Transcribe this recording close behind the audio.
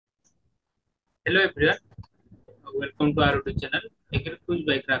Hello everyone, welcome to our YouTube channel Agri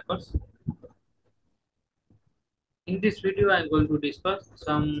by Crackers. In this video, I am going to discuss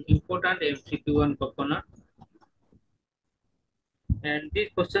some important MCQ on coconut, and these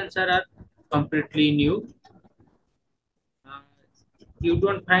questions are completely new. Uh, you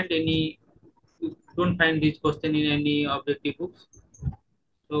don't find this question in any of the books.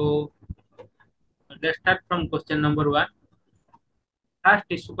 So let's start from question number one. First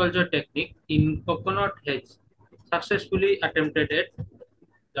tissue culture technique in coconut has successfully attempted at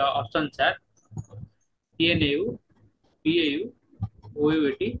the options are TNAU, PAU,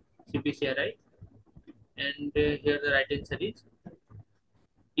 OUAT, CPCRI, and here the right answer is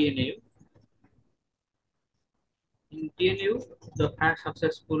TNAU. In TNAU, the first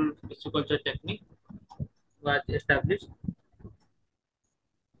successful pisciculture technique was established.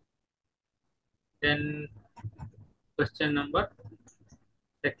 Then question number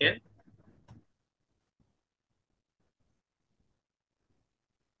second.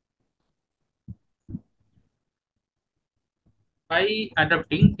 By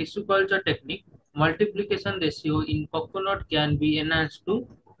adopting pisciculture technique, multiplication ratio in coconut can be enhanced to.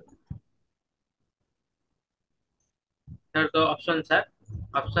 Here the options are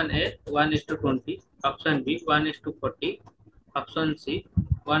option A 1 is to 20, option B 1 is to 40, option C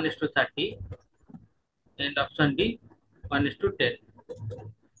 1 is to 30, and option D 1 is to 10.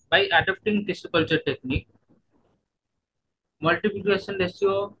 By adopting pisciculture technique, multiplication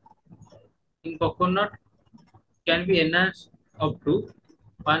ratio in coconut can be enhanced up to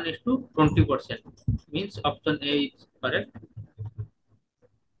 1 is to 20%. Means option A is correct.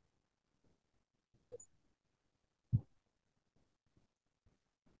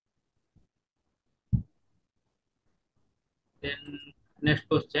 Then next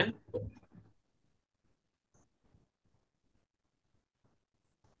question.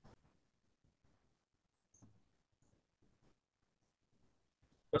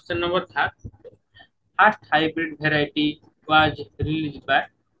 Question number third. First hybrid variety was released by.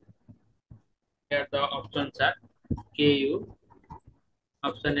 Here the options are KU,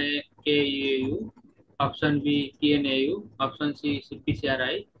 option A KUAU, option B TNAU, option C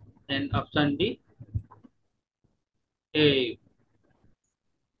CPCRI, and option D AAU.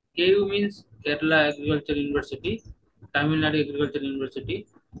 KU means Kerala Agricultural University, Tamil Nadu Agricultural University,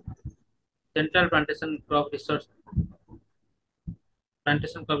 Central Plantation Crop Research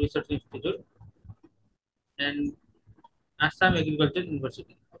Institute, and Assam Agricultural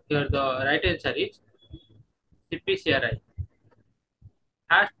University. Here the right answer is CPCRI.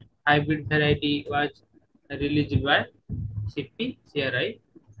 First hybrid variety was released by CPCRI.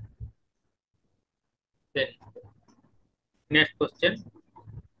 Then next question.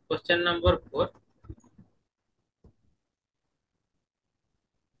 Question number 4.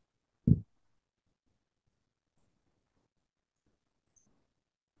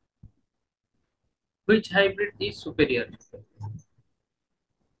 Which hybrid is superior?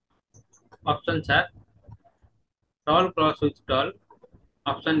 Options are tall cross with tall.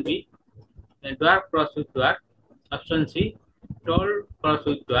 Option B dwarf cross with dwarf. Option C tall cross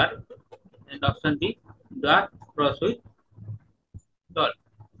with dwarf. And option D dwarf cross with tall.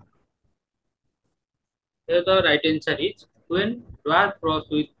 Here the right answer is when dwarf cross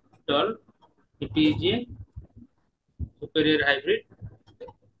with tall, it is a superior hybrid.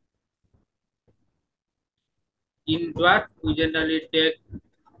 In dwarf, we generally take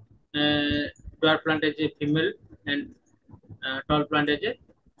dwarf plant as a female and tall plant as a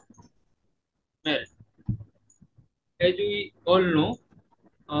male. As we all know,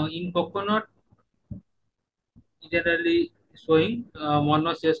 in coconut, generally showing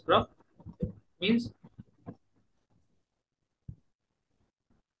monoecious crop means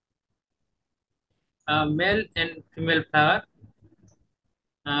male and female flower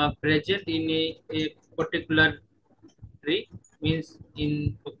present in a particular tree means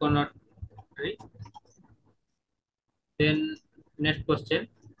in coconut tree. Then next question,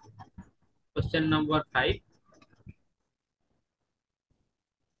 question number 5.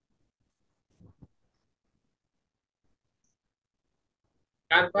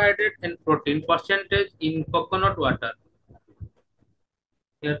 Carbohydrate and protein percentage in coconut water.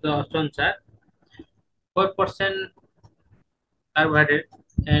 Here the options are 4% carbohydrate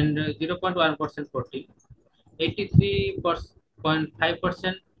and 0.1% protein,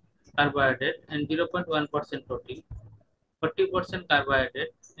 83.5% carbohydrate and 0.1% protein, 40% carbohydrate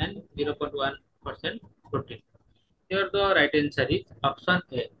and 0.1% protein. Here the right answer is option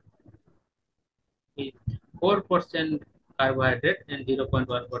A is 4% carbohydrate and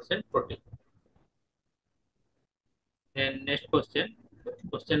 0.1% protein. Then next question,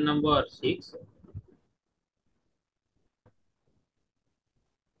 question number 6.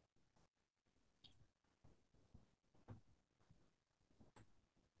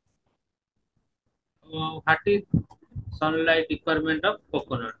 what is sunlight requirement of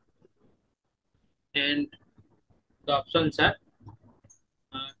coconut? And the options are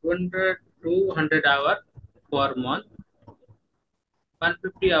 200 200 hour per month,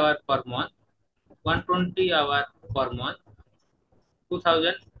 150 hour per month, 120 hour per month,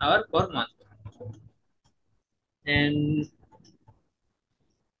 2000 hour per month. And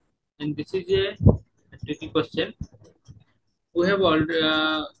this is a tricky question. We have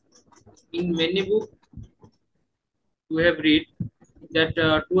already in many books we have read that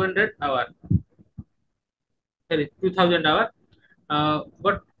 200 hour, sorry 2000 hour,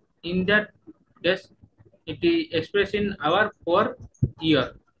 but in that case it is expressed in hour per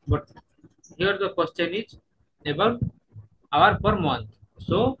year. But here the question is about hour per month.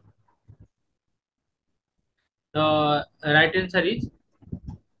 So the right answer is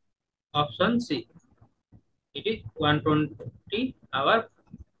option C. It is 120 hour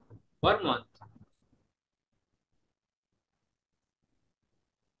per month.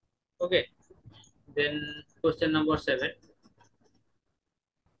 Okay. Then question number 7.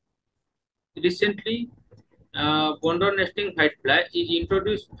 Recently, Gondor nesting whitefly is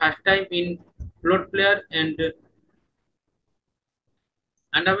introduced first time in float player and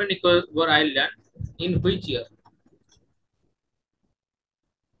Andaman Nicobar Island in which year?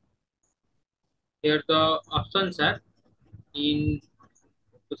 Here the options are in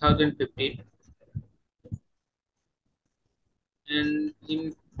 2015 and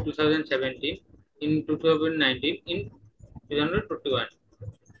in 2017, in 2019, in 2021.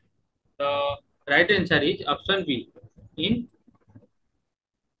 The right answer is option B in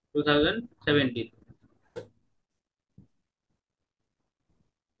 2017.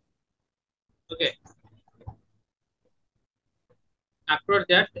 Okay. After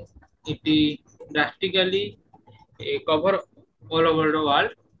that, it drastically cover all over the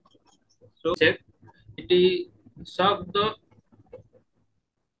world. So it suck the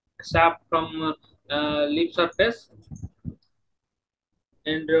sap from leaf surface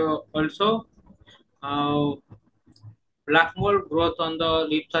and also uh, black mold growth on the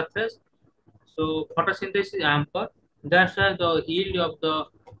leaf surface. So photosynthesis is hampered. That's why the yield of the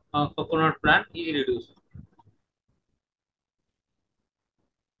coconut plant is reduced.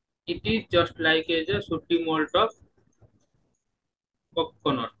 It is just like as a sooty mold of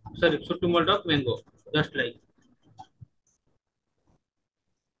coconut. Sorry, sooty mold of mango. Just like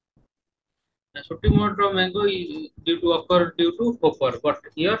a sooty mold of mango is due to occur due to hopper, but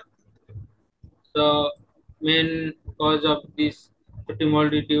here the main cause of this sooty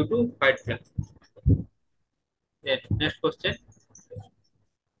mold is due to white fly. Then next question.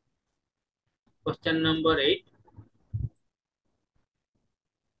 Question number 8.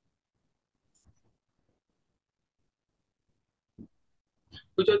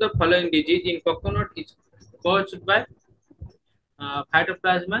 Which of the following disease in coconut is caused by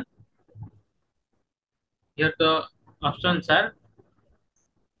phytoplasma? Here the options are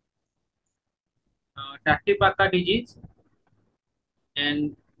Tachypaka disease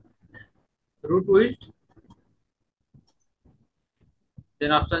and root wilt.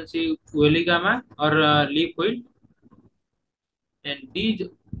 Then option C Welligama or leaf wilt. And these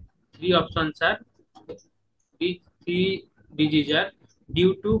three options are these three diseases are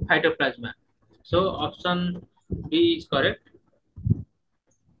due to phytoplasma. So option B is correct.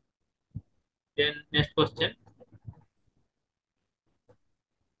 Then next question.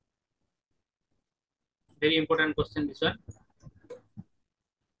 Very important question this one.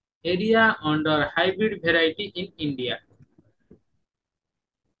 Area under hybrid variety in India.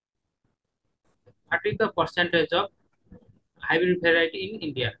 What is the percentage of hybrid variety in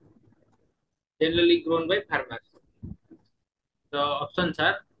India generally grown by farmers? The options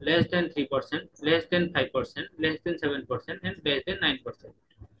are less than 3%, less than 5%, less than 7%, and less than 9%.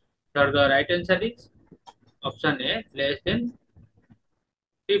 So the right answer is option A, less than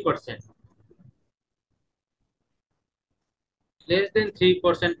 3%. Less than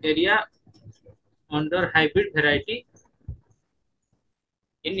 3% area under hybrid variety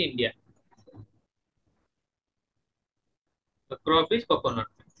in India. The crop is coconut.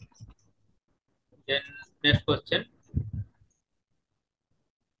 Then next question.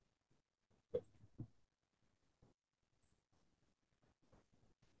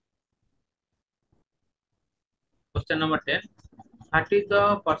 Question number 10. What is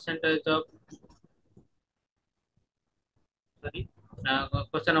the percentage of sorry?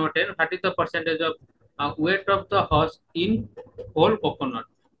 Question number 10. What is the percentage of weight of the husk in whole coconut?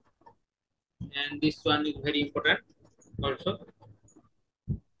 And this one is very important also.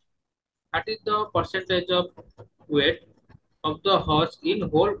 What is the percentage of weight of the husk in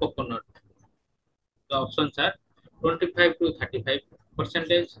whole coconut? The options are 25 to 35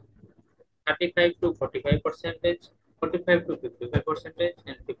 percentage, 35 to 45 percentage, 45 to 55 percentage,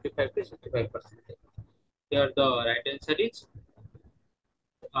 and 55 to 65 percentage. Here the right answer is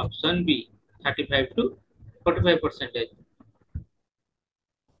option B, 35 to 45 percentage.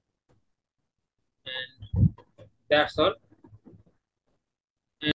 And that's all.